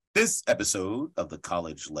This episode of the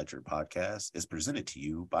College Ledger podcast is presented to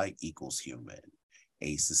you by Equals Human,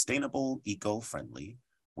 a sustainable, eco-friendly,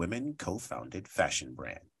 women co-founded fashion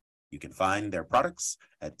brand. You can find their products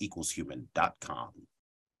at equalshuman.com.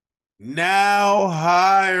 Now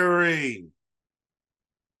hiring.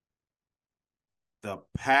 The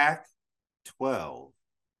Pac-12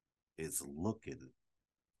 is looking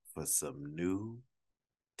for some new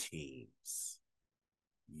teams.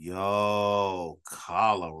 Yo,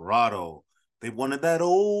 Colorado. They wanted that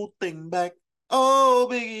old thing back. Oh,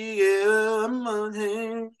 Biggie, yeah,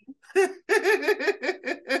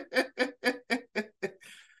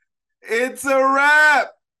 it's a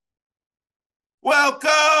wrap.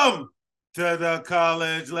 Welcome to the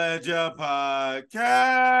College Ledger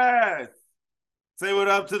podcast. Say what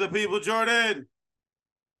up to the people, Jordan.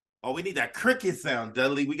 Oh, we need that cricket sound,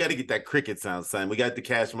 Dudley. We got to get that cricket sound, son. We got the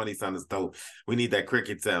Cash Money sound is dope. We need that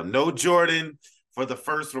cricket sound. No Jordan for the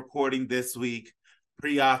first recording this week.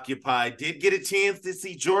 Preoccupied. Did get a chance to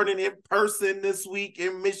see Jordan in person this week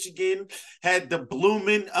in Michigan. Had the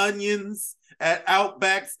blooming onions at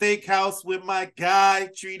Outback Steakhouse with my guy.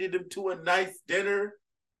 Treated him to a nice dinner.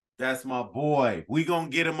 That's my boy. We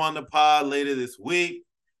going to get him on the pod later this week.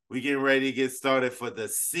 We getting ready to get started for the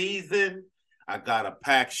season. I got a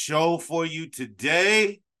packed show for you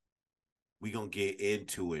today. We're going to get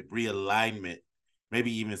into it. Realignment.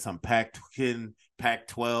 Maybe even some Pac-10,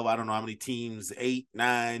 Pac-12. I don't know how many teams. 8,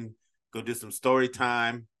 9. Go do some story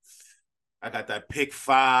time. I got that pick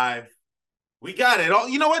 5. We got it all.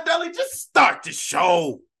 You know what, Dudley? Just start the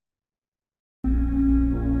show.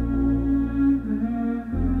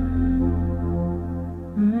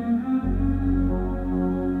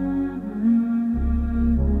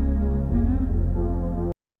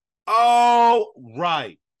 All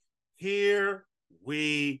right, here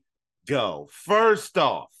we go. First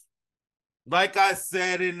off, like I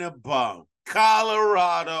said in the bunk,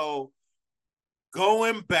 Colorado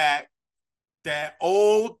going back, that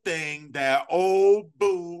old thing, that old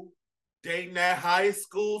boo, dating that high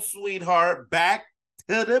school sweetheart back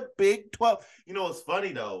to the Big 12. You know, it's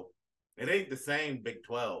funny though. It ain't the same Big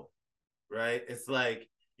 12, right? It's like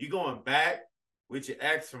you going back with your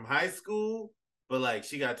ex from high school, but like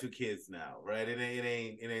she got 2 kids now, right? It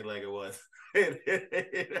ain't like it was in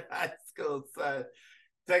high school. Son.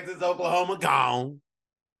 Texas, Oklahoma gone.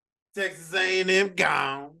 Texas A&M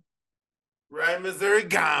gone. Right? Missouri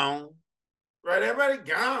gone. Right? Everybody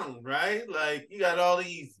gone, right? Like you got all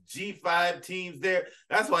these G5 teams there.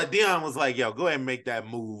 That's why Deion was like, yo, go ahead and make that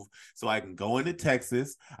move so I can go into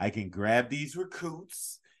Texas. I can grab these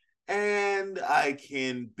recruits. And I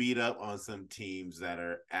can beat up on some teams that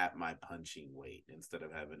are at my punching weight instead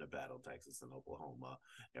of having to battle Texas and Oklahoma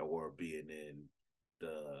or being in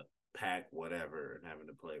the Pac whatever and having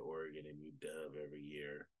to play Oregon and UW every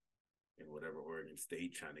year and whatever Oregon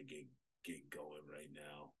State trying to get going right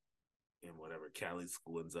now and whatever Cali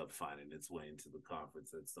school ends up finding its way into the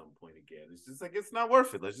conference at some point again. It's just like, it's not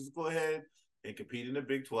worth it. Let's just go ahead and compete in the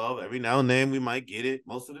Big 12. Every now and then we might get it.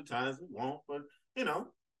 Most of the times we won't, but you know,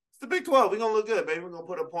 the Big 12, we're going to look good, baby. We're going to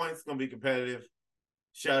put up points. It's going to be competitive.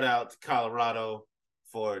 Shout out to Colorado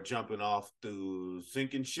for jumping off the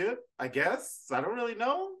sinking ship, I guess. I don't really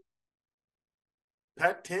know.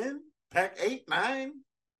 Pac-10, Pac-8, 9,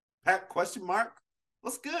 Pac question mark.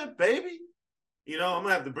 What's good, baby? You know, I'm going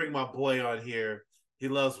to have to bring my boy on here. He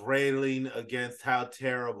loves railing against how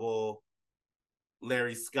terrible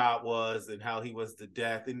Larry Scott was and how he was to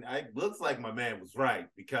death. And it looks like my man was right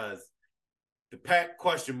because the Pac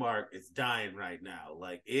question mark is dying right now.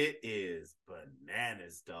 Like, it is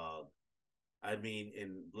bananas, dog. I mean,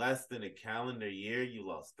 in less than a calendar year, you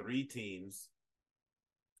lost 3 teams.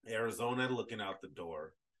 Arizona looking out the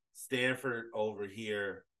door. Stanford over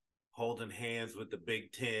here holding hands with the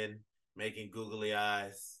Big Ten, making googly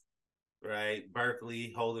eyes, right?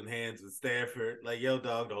 Berkeley holding hands with Stanford. Like, yo,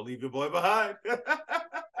 dog, don't leave your boy behind.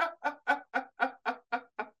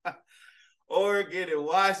 Oregon and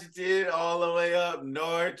Washington all the way up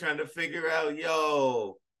north trying to figure out,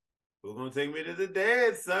 yo, who's going to take me to the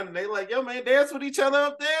dance, son? And they like, yo, man, dance with each other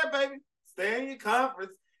up there, baby. Stay in your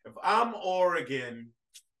conference. If I'm Oregon,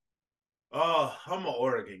 I'm an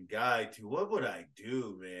Oregon guy, too. What would I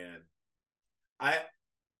do, man?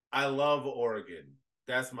 I love Oregon.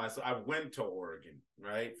 That's I went to Oregon,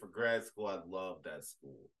 right? For grad school, I love that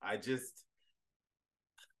school.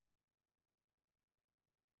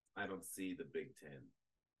 I don't see the Big Ten.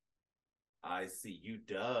 I see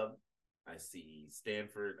UW. I see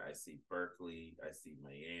Stanford. I see Berkeley. I see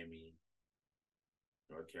Miami,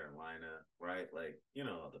 North Carolina, right? Like, you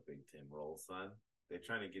know how the Big Ten rolls, son. They're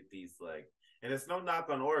trying to get these like, and it's no knock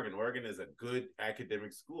on Oregon. Oregon is a good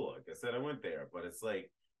academic school. Like I said, I went there, but it's like,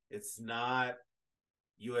 it's not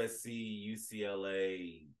USC,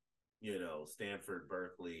 UCLA, Stanford,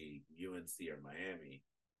 Berkeley, UNC, or Miami.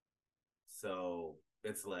 So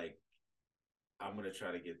it's like, I'm going to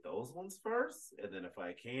try to get those ones first. And then if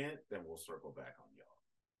I can't, then we'll circle back on y'all.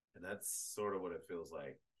 And that's sort of what it feels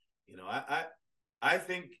like. I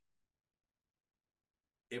think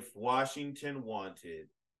if Washington wanted,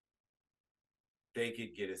 they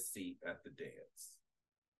could get a seat at the dance.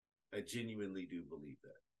 I genuinely do believe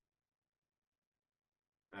that.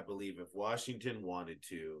 I believe if Washington wanted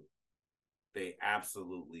to, they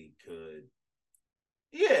absolutely could.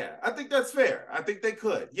 Yeah, I think that's fair. I think they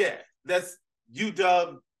could. Yeah, that's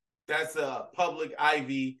UW. That's a public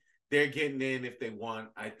Ivy. They're getting in if they want.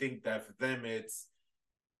 I think that for them,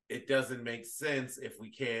 it doesn't make sense if we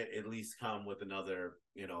can't at least come with another,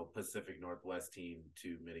 Pacific Northwest team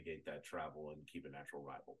to mitigate that travel and keep a natural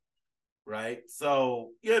rival. Right. So,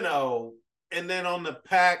 and then on the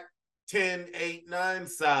Pac-10, 8, 9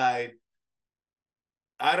 side,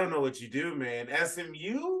 I don't know what you do, man.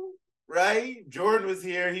 SMU, right? Jordan was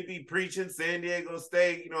here. He'd be preaching San Diego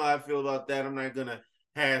State. You know how I feel about that. I'm not going to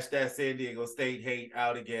hash that San Diego State hate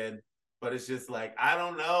out again. But it's just like, I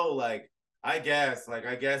don't know. Like, I guess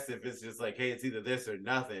if it's just like, hey, it's either this or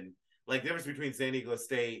nothing. Like, the difference between San Diego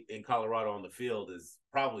State and Colorado on the field is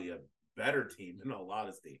probably a better team, in all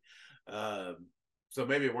honesty. So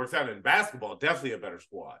maybe it works out in basketball. Definitely a better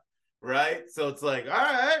squad, right? So it's like, all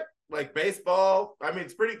right, like baseball. I mean,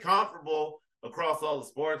 it's pretty comparable across all the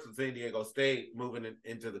sports with San Diego State moving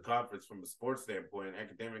into the conference from a sports standpoint.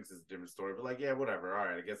 Academics is a different story, but like, yeah, whatever. All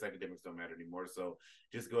right, I guess academics don't matter anymore. So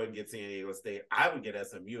just go ahead and get San Diego State. I would get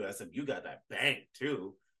SMU. SMU got that bank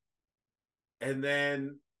too. And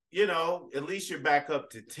then, at least you're back up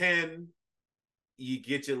to 10. You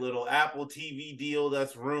get your little Apple TV deal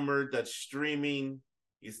that's rumored, that's streaming.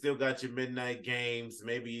 You still got your midnight games.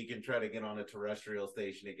 Maybe you can try to get on a terrestrial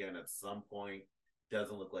station again at some point.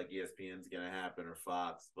 Doesn't look like ESPN's going to happen or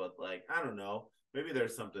Fox, but like, I don't know. Maybe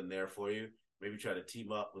there's something there for you. Maybe try to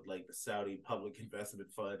team up with like the Saudi Public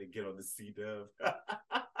Investment Fund and get on the CDEV.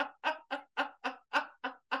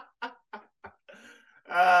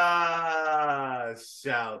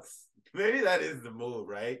 Shouts. Maybe that is the move,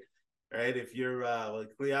 right? Right? If you're like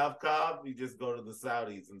Cleof Cobb, you just go to the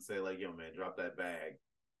Saudis and say like, yo, man, drop that bag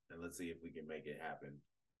and let's see if we can make it happen.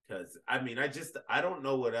 Because, I mean, I don't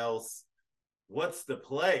know what else. What's the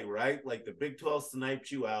play, right? Like the Big 12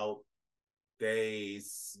 sniped you out. They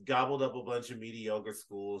gobbled up a bunch of mediocre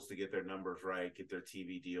schools to get their numbers right, get their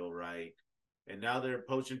TV deal right. And now they're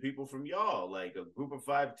poaching people from y'all. Like a group of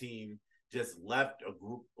 5 team just left a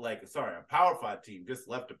Power 5 team just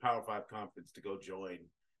left a Power 5 conference to go join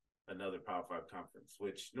another Power 5 conference,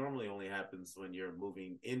 which normally only happens when you're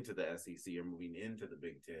moving into the SEC or moving into the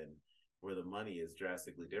Big 10, where the money is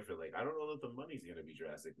drastically different. Like, I don't know that the money's going to be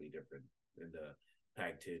drastically different in the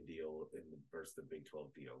Pac-10 deal versus the Big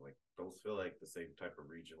 12 deal. Like, those feel like the same type of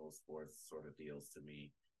regional sports sort of deals to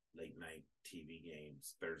me. Late night TV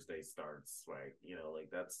games, Thursday starts, right?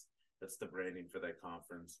 Like that's the branding for that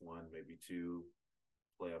conference. 1, maybe 2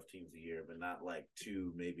 playoff teams a year, but not like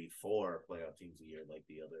 2, maybe 4 playoff teams a year like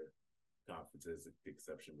the other conferences, with the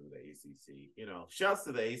exception of the ACC. Shouts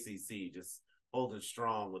to the ACC, just holding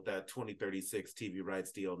strong with that 2036 TV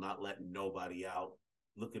rights deal, not letting nobody out,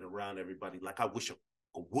 looking around everybody like, I wish I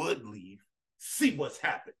would leave, see what's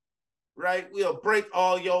happened, right? We'll break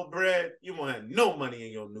all your bread. You won't have no money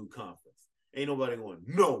in your new conference. Ain't nobody going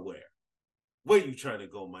nowhere. Where you trying to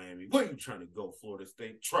go, Miami? Where you trying to go, Florida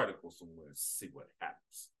State? Try to go somewhere and see what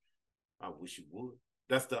happens. I wish you would.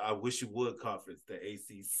 That's the I wish you would conference, the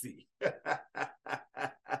ACC.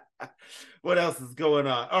 What else is going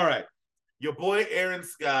on? All right. Your boy Aaron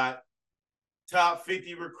Scott, top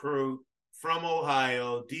 50 recruit from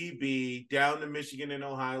Ohio, DB, down to Michigan and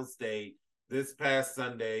Ohio State this past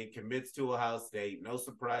Sunday, commits to Ohio State. No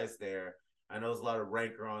surprise there. I know there's a lot of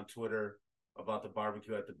rancor on Twitter about the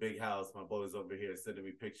barbecue at the big house. My boys over here sending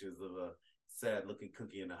me pictures of a sad-looking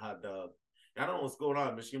cookie and a hot dog. I don't know what's going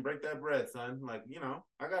on, Michigan. Break that bread, son. Like,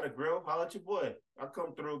 I got a grill. Holla at your boy. I'll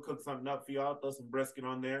come through, cook something up for y'all, throw some brisket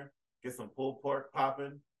on there, get some pulled pork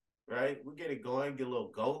popping, right? We get it going, get a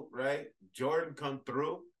little goat, right? Jordan come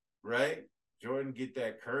through, right? Jordan get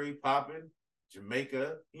that curry popping.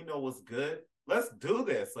 Jamaica, what's good. Let's do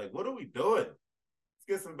this. Like, what are we doing? Let's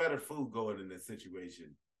get some better food going in this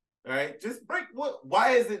situation. All right, just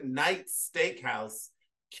why isn't Knight's Steakhouse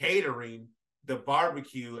catering the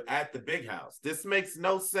barbecue at the big house? This makes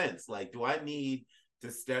no sense. Like, do I need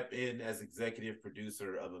to step in as executive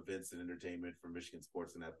producer of events and entertainment for Michigan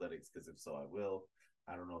Sports and Athletics, because if so, I will.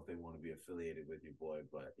 I don't know if they want to be affiliated with you, boy,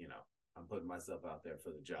 but I'm putting myself out there for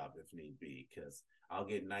the job if need be, because I'll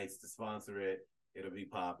get Knights to sponsor it. It'll be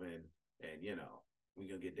popping, and we're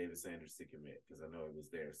gonna get David Sanders to commit, because I know he was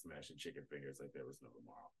there smashing chicken fingers like there was no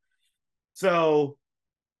tomorrow. So,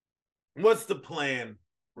 what's the plan,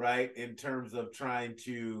 right, in terms of trying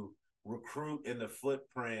to recruit in the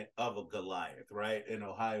footprint of a Goliath, right? In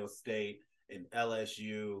Ohio State, in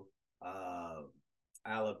LSU,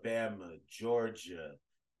 Alabama, Georgia.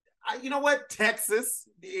 You know what? Texas,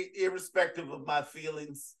 irrespective of my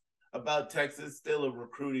feelings about Texas, still a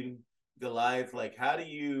recruiting Goliath. Like, how do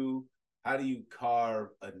you carve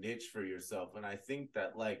a niche for yourself? And I think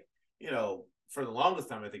that, for the longest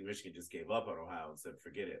time, I think Michigan just gave up on Ohio and said,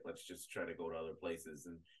 forget it. Let's just try to go to other places.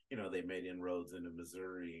 And, they made inroads into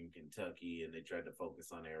Missouri and Kentucky, and they tried to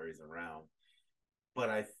focus on areas around. But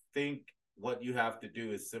I think what you have to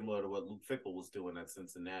do is similar to what Luke Fickell was doing at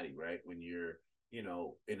Cincinnati, right? When you're,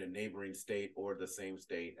 in a neighboring state or the same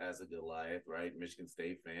state as a Goliath, right? Michigan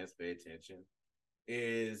State fans, pay attention,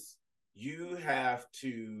 is you have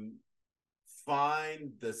to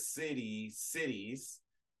find the cities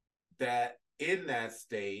that in that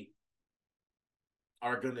state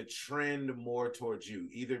are going to trend more towards you,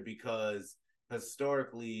 either because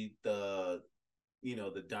historically the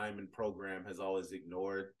Diamond program has always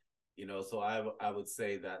ignored, so I would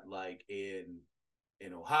say that, like, in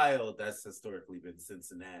Ohio, that's historically been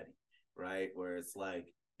Cincinnati, right? Where it's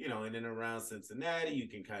like, in and around Cincinnati, you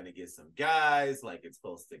can kind of get some guys, like it's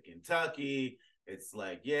close to Kentucky. It's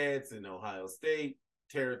like, yeah, it's in Ohio State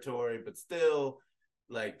territory, but still,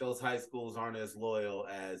 like, those high schools aren't as loyal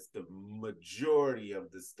as the majority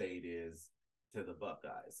of the state is to the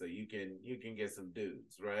Buckeyes. So you can get some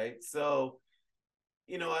dudes, right? So,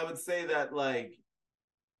 I would say that, like,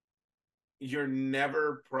 you're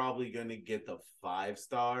never probably going to get the 5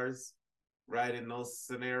 stars, right, in those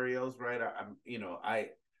scenarios, right?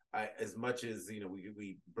 I as much as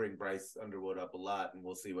we bring Bryce Underwood up a lot, and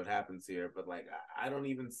we'll see what happens here, but, like, I don't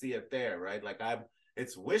even see it there, right? Like,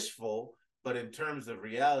 it's wishful, but in terms of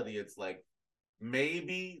reality, it's like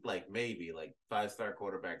maybe 5-star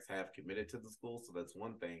quarterbacks have committed to the school, so that's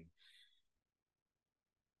one thing.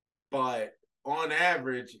 But on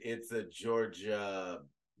average, it's a Georgia,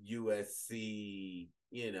 USC,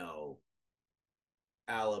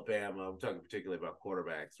 Alabama. I'm talking particularly about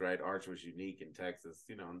quarterbacks, right? Arch was unique in Texas,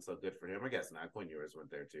 and so good for him. I guess not. Quinn Ewers went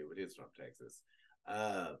there too, but he's from Texas.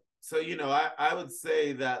 So I would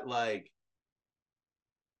say that, like,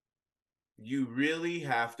 you really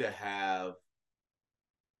have to have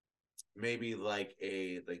maybe like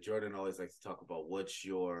Jordan always likes to talk about what's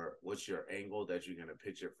your angle that you're going to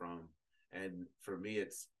pitch it from. And for me,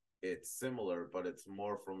 it's similar, but it's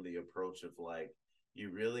more from the approach of, like, you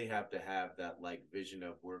really have to have that, like, vision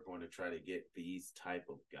of, we're going to try to get these type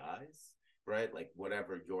of guys, right? Like,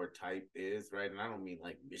 whatever your type is, right? And I don't mean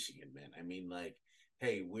like Michigan, man. I mean, like,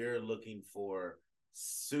 hey, we're looking for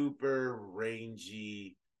super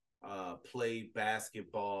rangy, play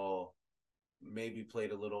basketball, maybe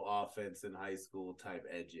played a little offense in high school type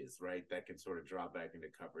edges, right? That can sort of drop back into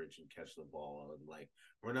coverage and catch the ball. And, like,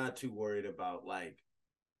 we're not too worried about, like,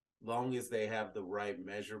 long as they have the right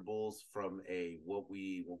measurables from what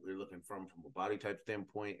we're looking from a body type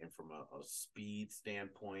standpoint, and from a speed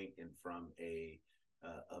standpoint, and from a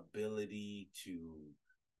ability to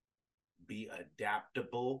be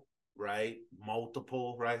adaptable, right?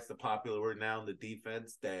 Multiple, right? It's the popular word now in the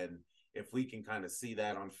defense. Then if we can kind of see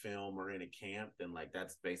that on film or in a camp, then, like,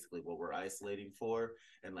 that's basically what we're isolating for.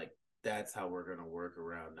 And, like, that's how we're going to work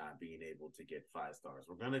around not being able to get 5 stars.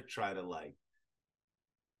 We're going to try to, like,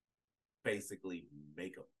 basically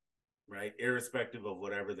make them, right? Irrespective of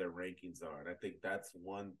whatever their rankings are. And I think that's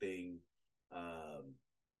one thing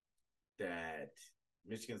that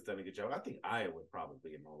Michigan's done a good job. I think Iowa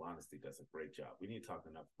probably, in all honesty, does a great job. We need to talk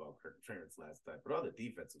enough about Kirk Ferentz last time, but on the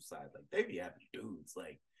defensive side, like, they be having dudes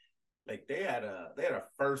like they had a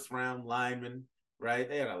first round lineman, right?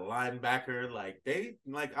 They had a linebacker.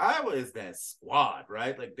 Like, Iowa is that squad,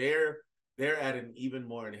 right? Like, they're at an even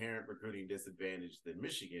more inherent recruiting disadvantage than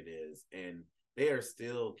Michigan is, and they are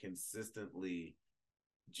still consistently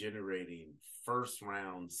generating first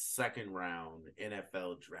round, second round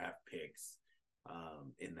NFL draft picks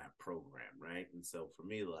in that program, right? And so for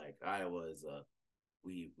me, like, Iowa is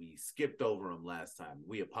we skipped over them last time.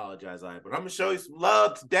 We apologize, Iowa, but I'm gonna show you some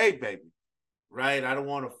love today, baby. Right? I don't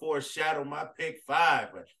want to foreshadow my pick 5,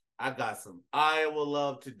 but I got some Iowa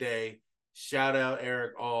love today. Shout out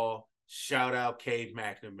Eric All. Shout out Cade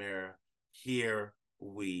McNamara. Here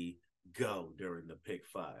we go during the pick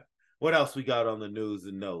five. What else we got on the news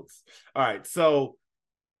and notes? All right, so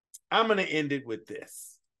I'm going to end it with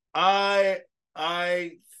this. I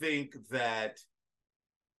think that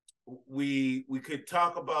we could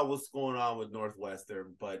talk about what's going on with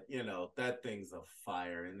Northwestern, but that thing's a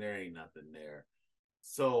fire and there ain't nothing there.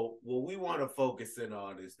 So what we want to focus in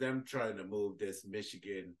on is them trying to move this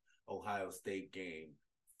Michigan-Ohio State game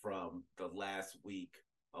from the last week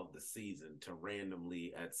of the season to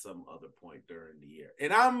randomly at some other point during the year.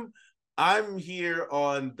 And I'm here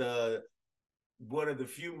on one of the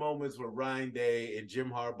few moments where Ryan Day and Jim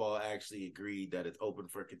Harbaugh actually agreed that it's open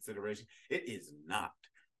for consideration. It is not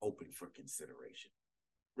open for consideration,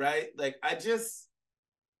 right? Like,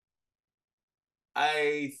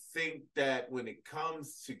 I think that when it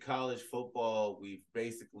comes to college football, we've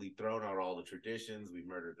basically thrown out all the traditions. We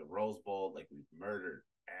murdered the Rose Bowl. Like, we've murdered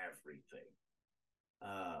everything.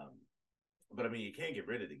 But I mean, you can't get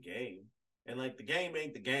rid of the game. And like, the game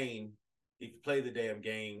ain't the game if you play the damn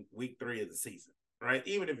game week 3 of the season, right?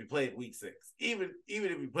 Even if you play it week 6, even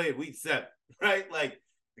if you play it week 7, right? Like,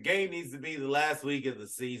 the game needs to be the last week of the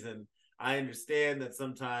season. I understand that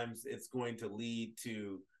sometimes it's going to lead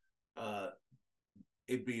to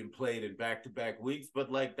it being played in back-to-back weeks,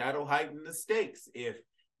 but like, that'll heighten the stakes if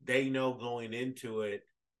they know going into it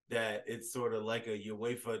that it's sort of like a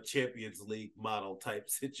UEFA Champions League model type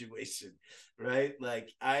situation, right?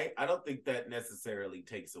 Like, I don't think that necessarily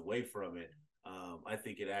takes away from it. I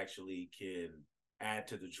think it actually can add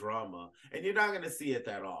to the drama, and you're not going to see it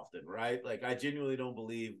that often, right? Like, I genuinely don't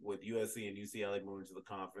believe with USC and UCLA moving to the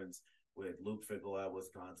conference, with Luke Fickell at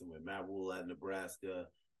Wisconsin, with Matt Rhule at Nebraska,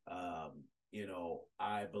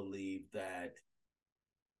 I believe that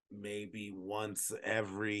maybe once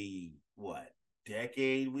every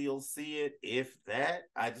decade we'll see it, if that.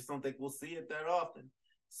 I just don't think we'll see it that often.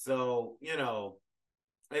 So,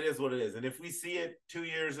 it is what it is. And if we see it 2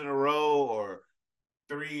 years in a row or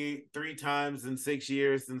three times in 6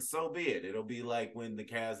 years, then so be it. It'll be like when the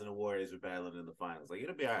Cavs and the Warriors are battling in the finals. Like,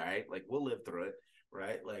 it'll be all right. Like, we'll live through it,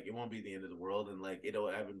 right? Like, it won't be the end of the world, and like, it'll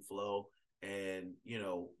ebb and flow. And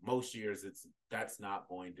most years that's not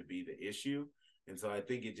going to be the issue. And so I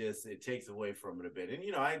think it takes away from it a bit.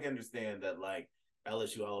 And I understand that like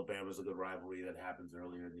LSU Alabama is a good rivalry that happens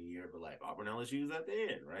earlier in the year, but like Auburn LSU is at the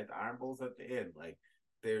end, right? The Iron Bowl's at the end. Like,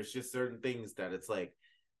 there's just certain things that it's like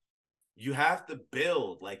you have to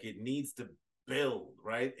build, like it needs to build,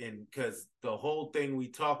 right? And because the whole thing we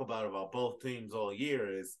talk about both teams all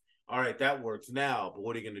year is, all right, that works now, but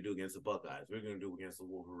what are you going to do against the Buckeyes? What are you going to do against the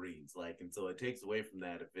Wolverines? Like, and so it takes away from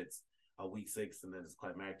that if it's a week 6 and then it's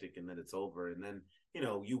climactic and then it's over. And then,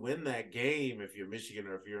 you win that game if you're Michigan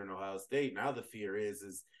or if you're in Ohio State. Now the fear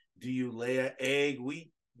is do you lay an egg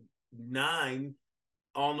week 9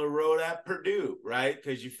 on the road at Purdue, right?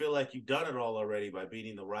 Because you feel like you've done it all already by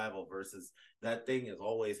beating the rival, versus that thing is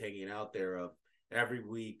always hanging out there of every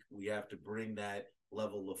week we have to bring that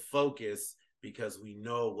level of focus because we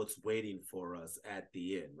know what's waiting for us at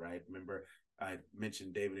the end, right? Remember, I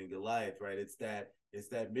mentioned David and Goliath, right? It's that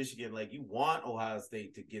Michigan, like, you want Ohio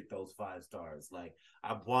State to get those 5 stars. Like,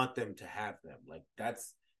 I want them to have them. Like,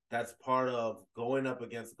 that's part of going up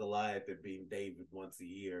against Goliath and being David once a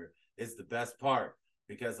year is the best part,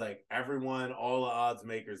 because like everyone, all the odds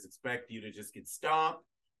makers expect you to just get stomped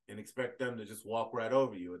and expect them to just walk right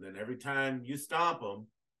over you. And then every time you stomp them,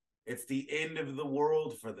 it's the end of the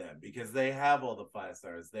world for them because they have all the 5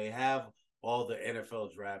 stars. They have all the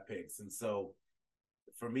NFL draft picks. And so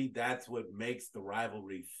for me, that's what makes the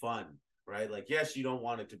rivalry fun, right? Like, yes, you don't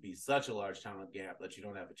want it to be such a large talent gap that you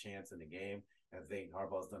don't have a chance in the game. I think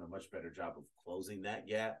Harbaugh's done a much better job of closing that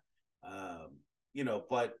gap.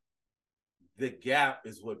 But the gap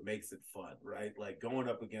is what makes it fun, right? Like, going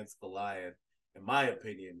up against Goliath, in my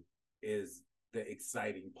opinion, is the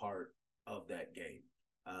exciting part of that game.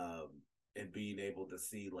 And being able to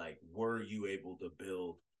see, like, were you able to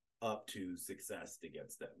build up to success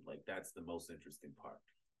against them? Like, that's the most interesting part,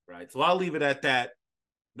 right? So I'll leave it at that.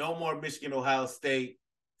 No more Michigan, Ohio State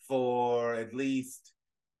for at least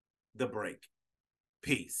the break.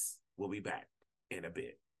 Peace. We'll be back in a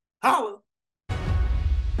bit. Holla!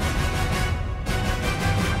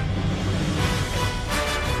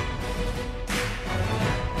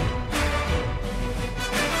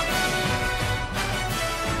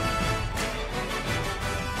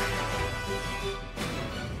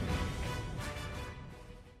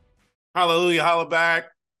 Hallelujah, holla back.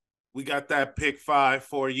 We got that pick 5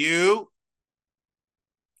 for you.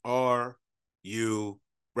 Are you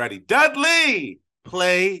ready? Dudley,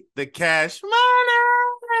 play the cash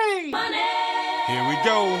money. Here we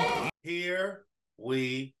go. Here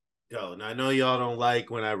we go. Now, I know y'all don't like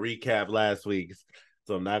when I recap last week's,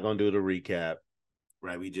 so I'm not going to do the recap.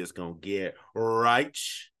 Right? We just going to get right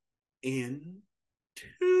into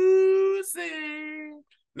it.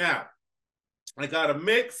 Now, I got a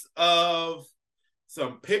mix of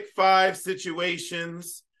some pick five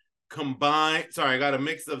situations combined. Sorry, I got a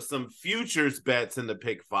mix of some futures bets in the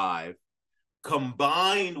pick five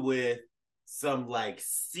combined with some like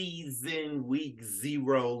season week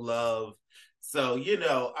 0 love. So,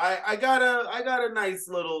 I got a nice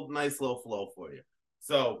little flow for you.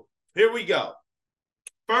 So here we go.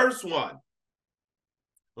 First one.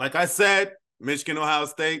 Like I said, Michigan, Ohio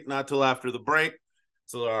State, not till after the break.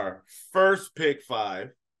 So our first pick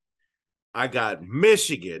five, I got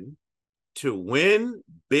Michigan to win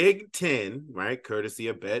Big Ten, right? Courtesy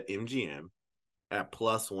of BetMGM at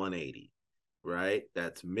plus 180, right?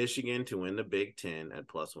 That's Michigan to win the Big Ten at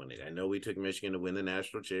plus 180. I know we took Michigan to win the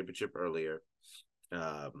national championship earlier,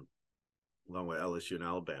 along with LSU and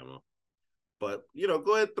Alabama. But,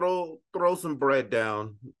 go ahead, throw some bread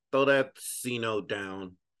down, throw that C-note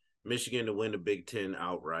down. Michigan to win the Big Ten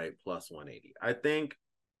outright plus 180. I think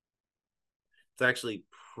it's actually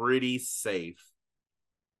pretty safe.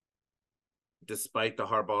 Despite the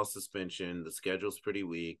Harbaugh suspension, the schedule's pretty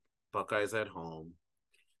weak. Buckeyes at home.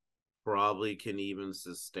 Probably can even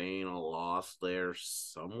sustain a loss there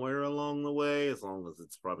somewhere along the way, as long as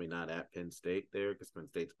it's probably not at Penn State there, because Penn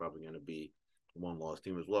State's probably going to be a one-loss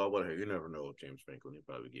team as well. But hey, you never know with James Franklin. He'll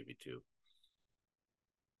probably give you 2.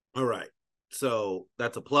 All right. So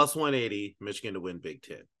that's a plus 180, Michigan to win Big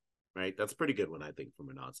Ten, right? That's a pretty good one, I think, from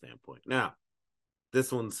an odds standpoint. Now,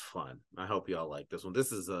 this one's fun. I hope y'all like this one.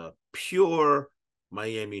 This is a pure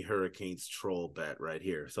Miami Hurricanes troll bet right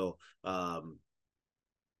here. So,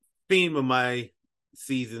 theme of my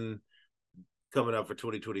season coming up for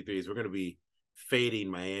 2023 is we're going to be fading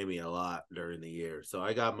Miami a lot during the year. So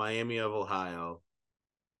I got Miami of Ohio.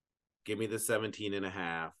 Give me the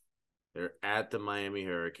 17.5. They're at the Miami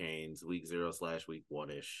Hurricanes, week 0/week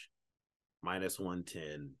 1-ish, minus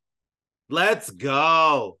 110. Let's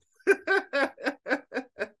go.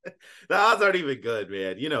 The odds aren't even good,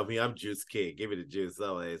 man. You know me, I'm juice king. Give me the juice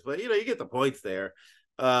always. But, you get the points there.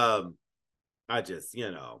 I just,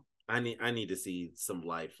 I need to see some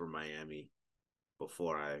light from Miami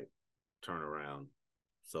before I turn around.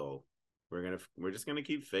 So we're just gonna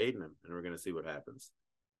keep fading them, and we're gonna see what happens.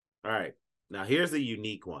 All right. Now here's a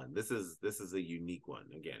unique one. This is a unique one.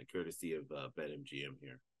 Again, courtesy of BetMGM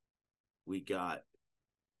here. We got,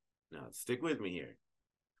 now stick with me here.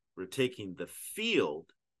 We're taking the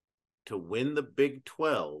field to win the Big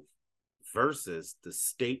 12 versus the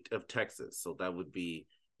state of Texas. So that would be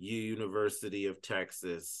University of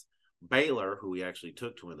Texas, Baylor, who we actually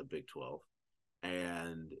took to win the Big 12,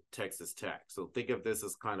 and Texas Tech. So think of this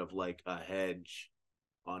as kind of like a hedge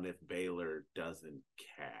on if Baylor doesn't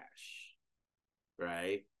cash,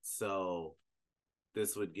 right? So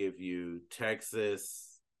this would give you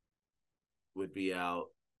Texas would be out.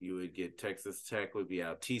 You would get Texas Tech would be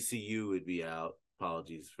out. TCU would be out.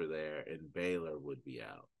 Apologies for there. And Baylor would be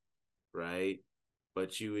out, right?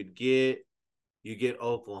 But you get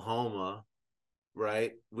Oklahoma,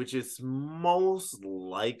 right? Which is most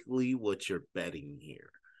likely what you're betting here,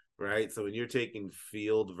 right? So when you're taking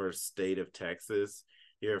field versus state of Texas,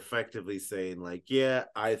 you're effectively saying like, yeah,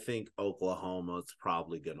 I think Oklahoma's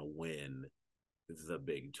probably going to win. This is a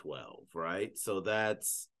Big 12, right? So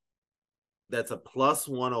that's a plus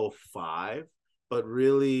 105, but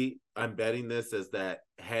really I'm betting this as that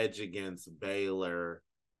hedge against Baylor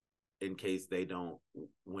in case they don't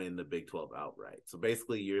win the Big 12 outright. So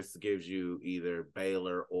basically yours gives you either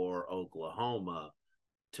Baylor or Oklahoma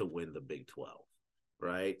to win the Big 12,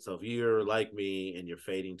 right? So if you're like me and you're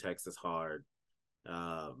fading Texas hard,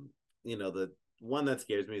 the one that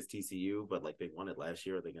scares me is TCU, but like they won it last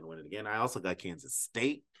year. Are they going to win it again? I also got Kansas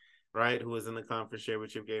State, right, who was in the conference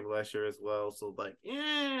championship game last year as well. So like,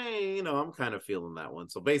 I'm kind of feeling that one.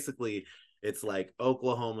 So basically it's like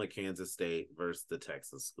Oklahoma, Kansas State versus the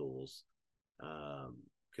Texas schools.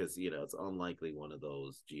 Because, it's unlikely one of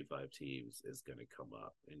those G5 teams is going to come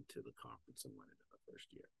up into the conference and win it in the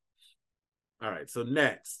first year. All right, so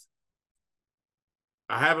next.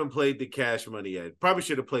 I haven't played the cash money yet. Probably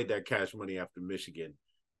should have played that cash money after Michigan.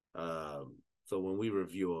 So when we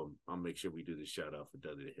review them, I'll make sure we do the shout out for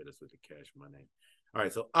Dudley to hit us with the cash money. All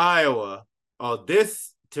right, so Iowa. Oh,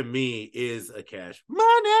 this to me is a cash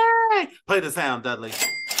money. Play the sound, Dudley.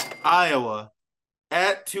 Iowa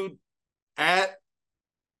at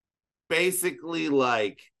basically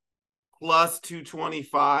like plus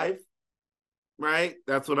 225, right?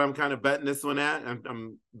 That's what I'm kind of betting this one at.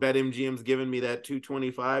 I'm BetMGM's giving me that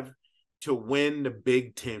 225. to win the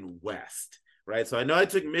Big Ten West, right? So I know I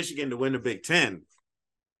took Michigan to win the Big Ten,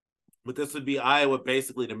 but this would be Iowa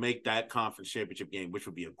basically to make that conference championship game, which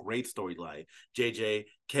would be a great storyline. JJ,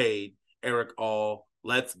 Cade, Eric All,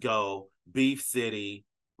 let's go. Beef City,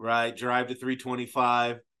 right? Drive to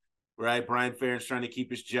 325, right? Brian Ferentz trying to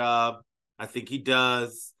keep his job. I think he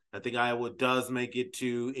does. I think Iowa does make it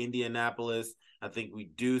to Indianapolis. I think we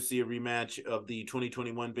do see a rematch of the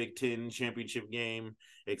 2021 Big Ten championship game,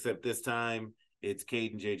 except this time it's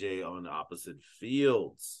Cade and JJ on opposite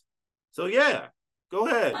fields. So, yeah, go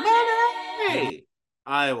ahead. Hey,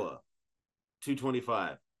 Iowa,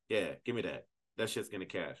 225. Yeah, give me that. That shit's going to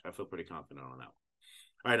cash. I feel pretty confident on that one.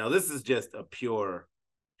 All right, now this is just a pure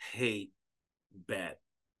hate bet,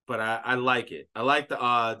 but I like it. I like the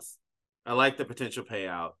odds. I like the potential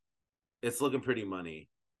payout. It's looking pretty money.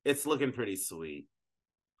 It's looking pretty sweet.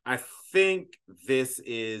 I think this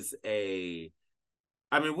is we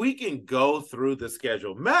can go through the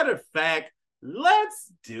schedule. Matter of fact,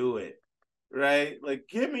 let's do it. Right? Like,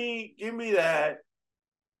 give me that.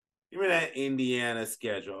 Give me that Indiana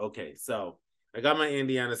schedule. Okay, so I got my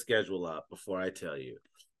Indiana schedule up before I tell you.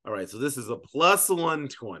 All right, so this is a plus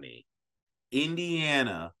 120.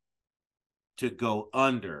 Indiana to go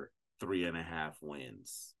under 3.5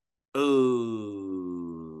 wins.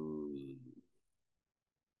 Ooh.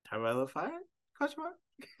 Tyrella fired? Question mark?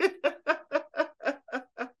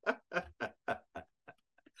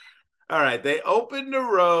 All right, they opened the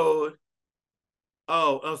road.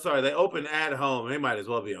 Oh, sorry. They open at home. They might as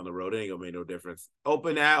well be on the road. It ain't gonna make no difference.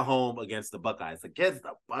 Open at home against the Buckeyes. Against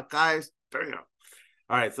the Buckeyes? Damn.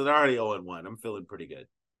 All right, so they're already 0-1. I'm feeling pretty good.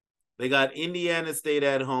 They got Indiana State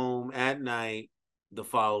at home at night the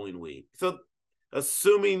following week. So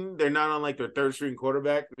assuming they're not on like their third string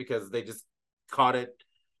quarterback because they just caught it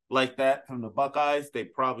like that from the Buckeyes, they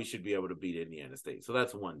probably should be able to beat Indiana State. So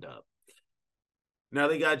that's one dub. Now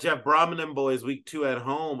they got Jeff Brom and boys week 2 at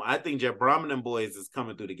home. I think Jeff Brom and boys is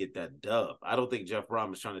coming through to get that dub. I don't think Jeff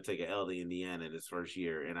Brom is trying to take an L to Indiana in his first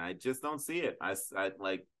year, and I just don't see it. I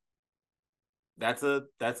like that's a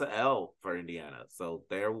L for Indiana. So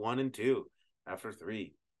they're 1-2 after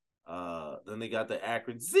 3. Then they got the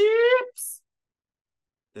Akron Zips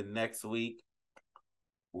the next week.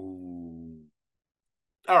 Ooh.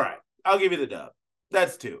 All right, I'll give you the dub.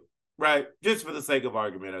 That's 2, right? Just for the sake of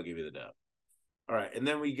argument, I'll give you the dub. All right, and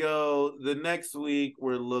then we go the next week.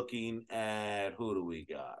 We're looking at who do we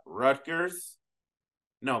got? Rutgers?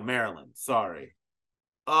 No, Maryland. Sorry.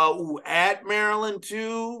 At Maryland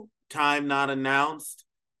too. Time not announced.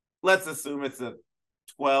 Let's assume it's a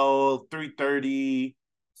 3:30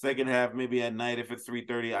 second half, maybe at night. If it's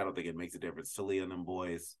 3:30, I don't think it makes a difference. Talia and them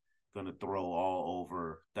boys gonna throw all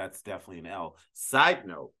over. That's definitely an L. Side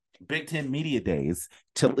note: Big Ten Media Days.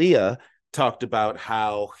 Talia talked about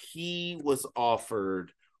how he was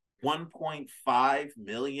offered $1.5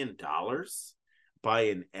 million by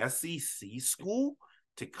an SEC school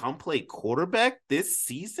to come play quarterback this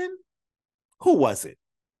season. Who was it?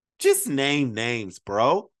 Just name names,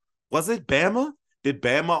 bro. Was it Bama? Did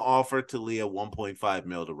Bama offer Talia $1.5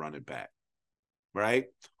 million to run it back? Right?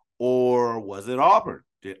 Or was it Auburn?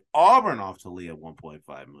 Did Auburn offer Talia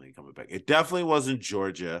 $1.5 million coming back? It definitely wasn't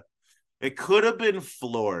Georgia. It could have been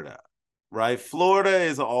Florida. Right, Florida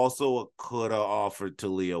is also could have offered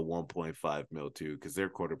Talia $1.5 million too, because their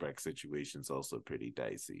quarterback situation is also pretty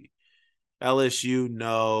dicey. LSU,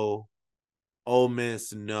 no. Ole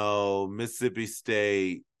Miss, no. Mississippi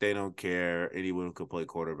State, they don't care. Anyone who could play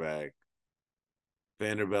quarterback.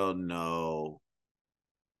 Vanderbilt, no.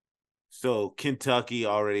 So Kentucky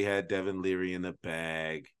already had Devin Leary in the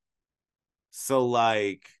bag. So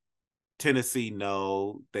like Tennessee,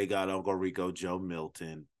 no. They got Uncle Rico Joe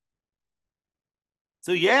Milton.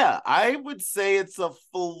 So, yeah, I would say it's a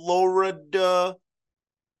Florida,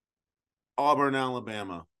 Auburn,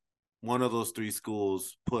 Alabama. One of those 3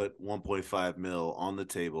 schools put $1.5 million on the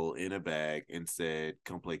table in a bag and said,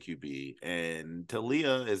 come play QB. And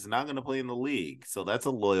Talia is not going to play in the league. So that's a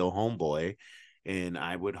loyal homeboy. And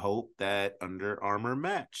I would hope that Under Armour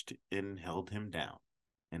matched and held him down.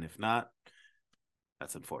 And if not,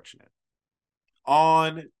 that's unfortunate.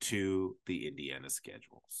 On to the Indiana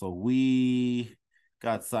schedule. So we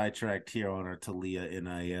got sidetracked here on our Talia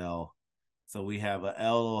NIL. So we have a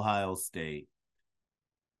L Ohio State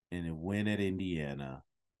and a win at Indiana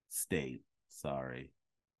State. Sorry.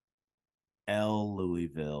 L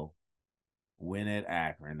Louisville, win at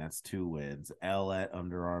Akron. That's 2 wins. L at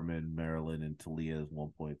Under Armour in Maryland, and Talia's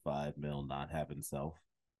 $1.5 million not have himself.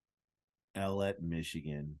 L at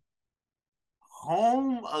Michigan.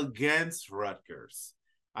 Home against Rutgers.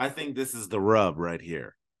 I think this is the rub right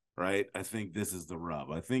here. right? I think this is the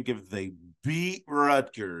rub. I think if they beat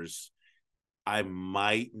Rutgers, I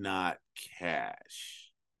might not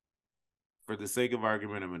cash. For the sake of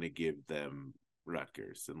argument, I'm going to give them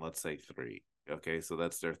Rutgers, and let's say 3. Okay, so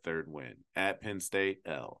that's their 3rd win. At Penn State,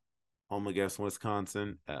 L. Home against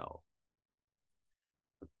Wisconsin, L.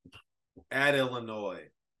 At Illinois,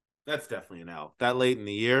 that's definitely an L. That late in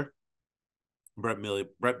the year, Brett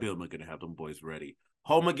Bielema going to have them boys ready.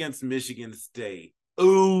 Home against Michigan State.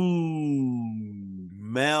 Ooh,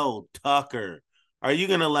 Mel Tucker. Are you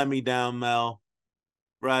going to let me down, Mel?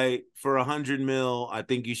 Right? For $100 million, I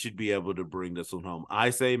think you should be able to bring this one home.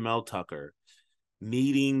 I say Mel Tucker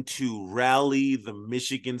needing to rally the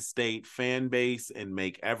Michigan State fan base and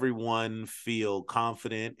make everyone feel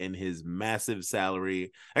confident in his massive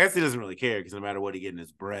salary. I guess he doesn't really care because no matter what he gets in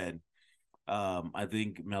his bread, I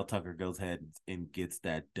think Mel Tucker goes ahead and gets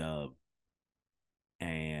that dub.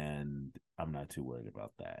 And I'm not too worried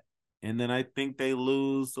about that. And then I think they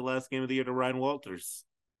lose the last game of the year to Ryan Walters.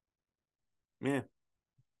 Man,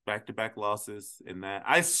 back-to-back losses in that.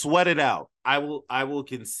 I sweat it out. I will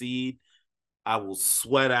concede. I will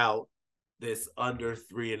sweat out this under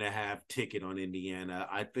 3.5 ticket on Indiana.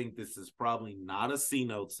 I think this is probably not a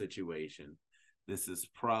C-note situation. This is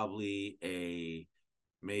probably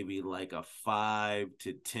maybe like a 5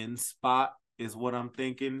 to 10 spot is what I'm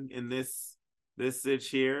thinking in this sitch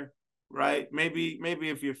here, right? Maybe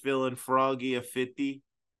if you're feeling froggy, a 50,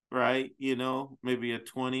 right? You know, maybe a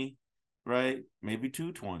 20, right? Maybe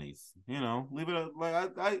 2 20s. You know, leave it up.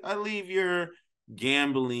 Like I leave your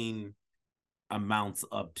gambling amounts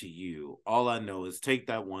up to you. All I know is take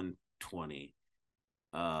that 120.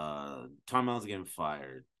 Tom Allen's getting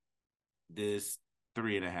fired. This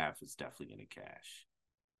 3.5 is definitely gonna cash.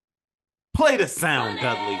 Play the sound,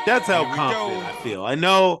 Dudley. That's how confident I feel. I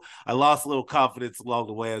know I lost a little confidence along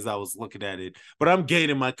the way as I was looking at it, but I'm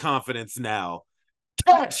gaining my confidence now.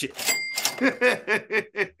 Catch it.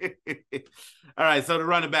 All right, so to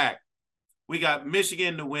run it back, we got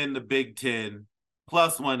Michigan to win the Big Ten,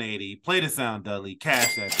 plus 180. Play the sound, Dudley.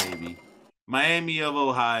 Cash that, baby. Miami of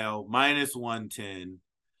Ohio, minus 110.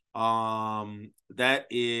 That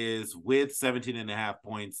is with 17.5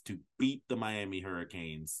 points to beat the Miami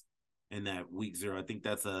Hurricanes in that week 0. I think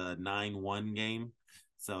that's a 9-1 game.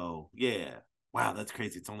 So, yeah. Wow, that's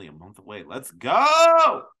crazy. It's only a month away. Let's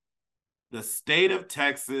go! The state of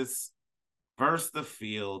Texas versus the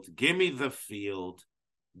field. Give me the field.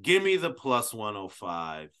 Give me the plus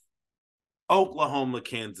 105. Oklahoma,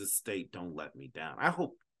 Kansas State, don't let me down. I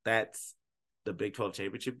hope that's the Big 12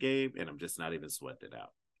 championship game, and I'm just not even sweating it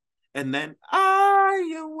out. And then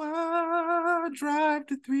Iowa, drive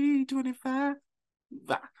to 325.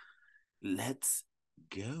 Let's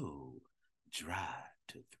go. Drive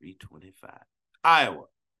to 325. Iowa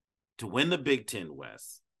to win the Big Ten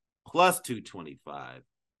West, plus 225.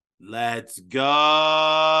 Let's go.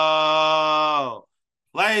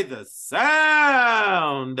 Play the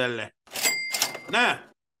sound. Now,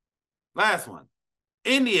 last one.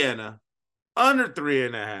 Indiana, under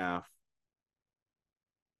 3.5,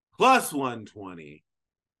 plus 120.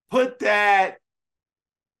 Put them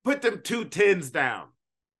 2 10s down.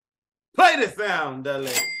 Play the sound,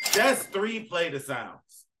 Dudley. That's 3 play the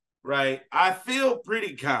sounds, right? I feel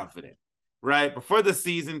pretty confident, right? Before the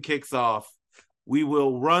season kicks off, we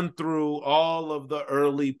will run through all of the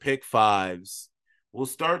early pick 5s. We'll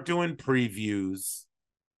start doing previews.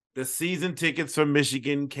 The season tickets for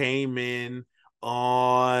Michigan came in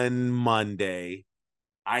on Monday.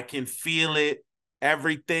 I can feel it.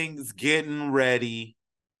 Everything's getting ready.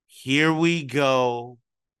 Here we go.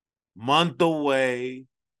 Month away.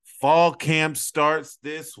 Fall camp starts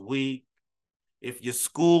this week. If your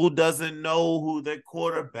school doesn't know who their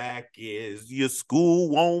quarterback is, your school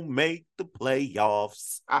won't make the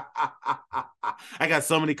playoffs. I got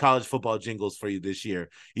so many college football jingles for you this year.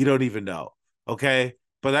 You don't even know. Okay?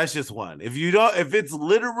 But that's just one. If it's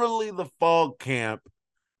literally the fall camp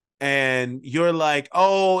and you're like,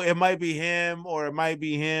 oh, it might be him, or it might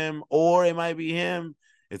be him, or it might be him,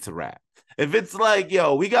 it's a wrap. If it's like,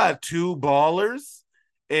 yo, we got 2 ballers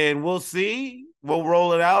and we'll see, we'll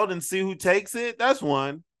roll it out and see who takes it, that's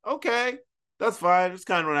one. Okay, that's fine. It's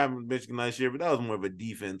kind of what happened with Michigan last year, but that was more of a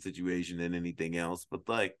defense situation than anything else. But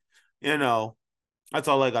like, you know, that's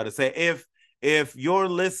all I got to say. If you're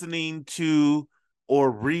listening to or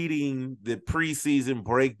reading the preseason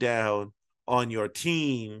breakdown on your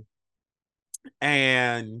team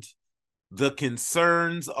and the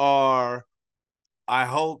concerns are, I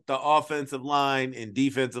hope the offensive line and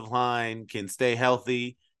defensive line can stay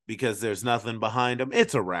healthy because there's nothing behind them,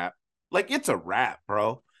 it's a wrap. Like, it's a wrap,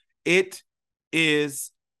 bro. It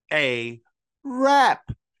is a wrap.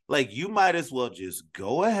 Like, you might as well just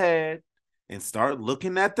go ahead and start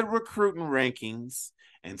looking at the recruiting rankings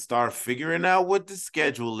and start figuring out what the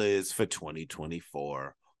schedule is for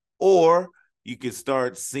 2024. Or you can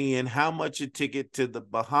start seeing how much a ticket to the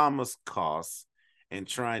Bahamas costs and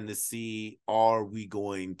trying to see, are we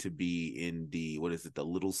going to be in the, what is it, the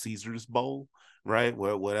Little Caesars Bowl, right?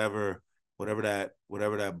 Where whatever that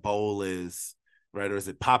bowl is, right? Or is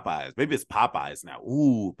it Popeyes? Maybe it's Popeyes now.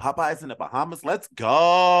 Ooh, Popeyes in the Bahamas. Let's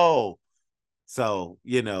go. So,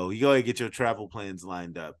 you go ahead and get your travel plans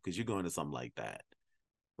lined up because you're going to something like that,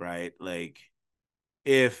 right? Like,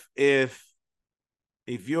 if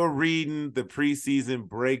you're reading the preseason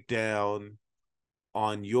breakdown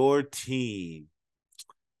on your team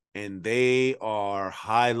and they are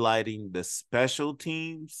highlighting the special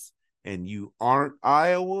teams and you aren't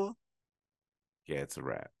Iowa, yeah, it's a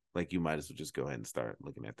wrap. Like, you might as well just go ahead and start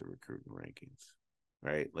looking at the recruiting rankings,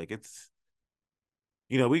 right? Like, it's,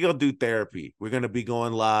 we gonna do therapy. We're gonna be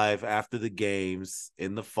going live after the games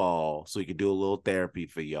in the fall, so we can do a little therapy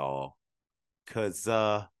for y'all. Cause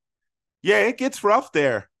yeah, it gets rough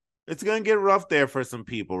there. It's gonna get rough there for some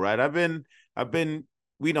people, right? I've been.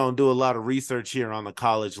 We don't do a lot of research here on the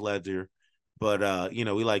College Ledger, but we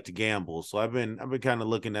like to gamble. So I've been kind of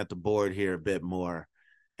looking at the board here a bit more,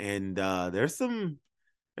 and there's some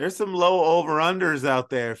low over-unders out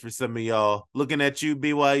there for some of y'all. Looking at you,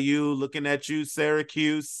 BYU. Looking at you,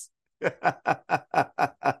 Syracuse.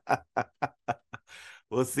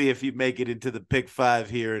 We'll see if you make it into the pick 5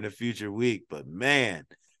 here in a future week. But, man,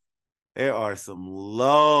 there are some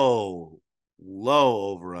low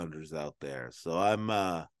over-unders out there. So I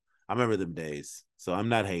remember them days. So I'm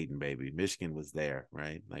not hating, baby. Michigan was there,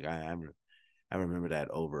 right? Like, I remember that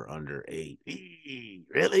over-under 8.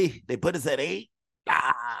 Really? They put us at 8?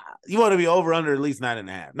 You want to be over under at least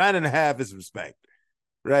 9.5. 9.5 is respect,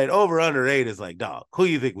 right? Over under 8 is like, dog, who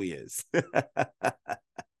you think we is?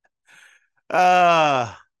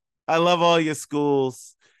 I love all your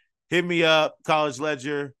schools. Hit me up,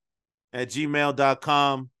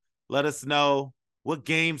 collegeledger@gmail.com. Let us know, what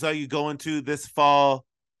games are you going to this fall?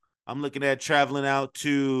 I'm looking at traveling out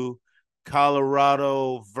to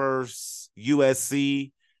Colorado versus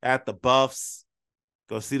USC at the Buffs.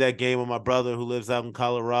 Go see that game with my brother who lives out in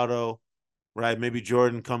Colorado, right? Maybe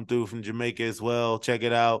Jordan come through from Jamaica as well. Check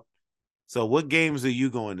it out. So what games are you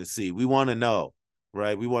going to see? We want to know,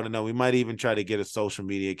 right? We want to know. We might even try to get a social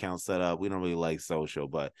media account set up. We don't really like social,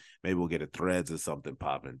 but maybe we'll get a Threads or something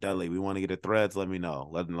popping. Dudley, we want to get a Threads? Let me know.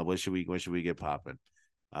 Let them know. What should we get popping?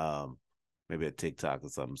 Maybe a TikTok or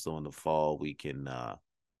something. So in the fall, we can have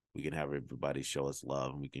everybody show us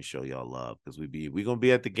love, and we can show y'all love because we're gonna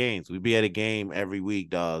be at the games. We be at a game every week,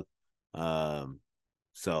 dog.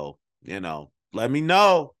 So let me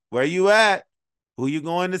know where you at, who you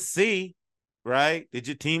going to see, right? Did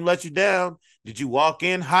your team let you down? Did you walk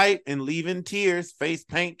in hype and leave in tears, face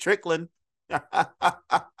paint trickling? I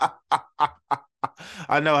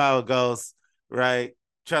know how it goes, right?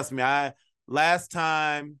 Trust me. Last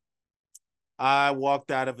time I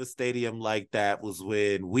walked out of a stadium like that was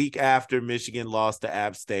when, week after Michigan lost to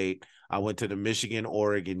App State, I went to the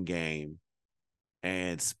Michigan-Oregon game.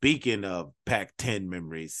 And speaking of Pac-10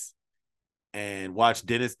 memories, and watched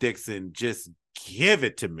Dennis Dixon just give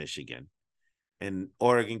it to Michigan. And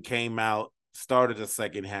Oregon came out, started the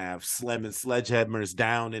second half, slamming sledgehammers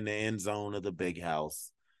down in the end zone of the Big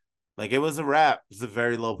House. Like, it was a wrap. It was a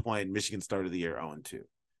very low point. Michigan started the year 0-2.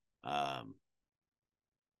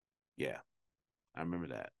 Yeah. I remember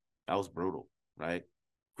that. That was brutal, right?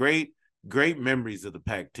 Great memories of the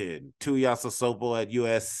Pac-10. Tuiasosopo at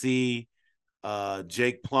USC,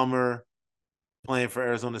 Jake Plummer playing for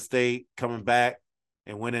Arizona State, coming back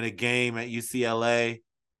and winning a game at UCLA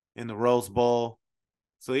in the Rose Bowl.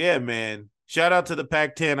 So, yeah, man, shout out to the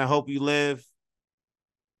Pac-10. I hope you live.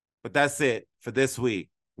 But that's it for this week.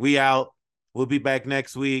 We out. We'll be back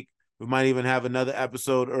next week. We might even have another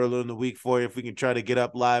episode earlier in the week for you if we can try to get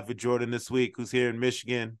up live with Jordan this week, who's here in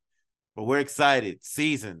Michigan. But we're excited.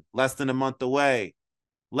 Season less than a month away.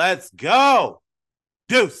 Let's go.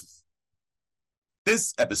 Deuces.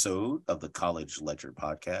 This episode of the College Ledger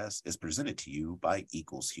podcast is presented to you by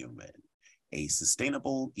Equals Human, a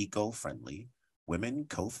sustainable, eco-friendly, women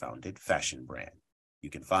co-founded fashion brand. You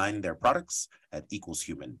can find their products at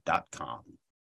equalshuman.com.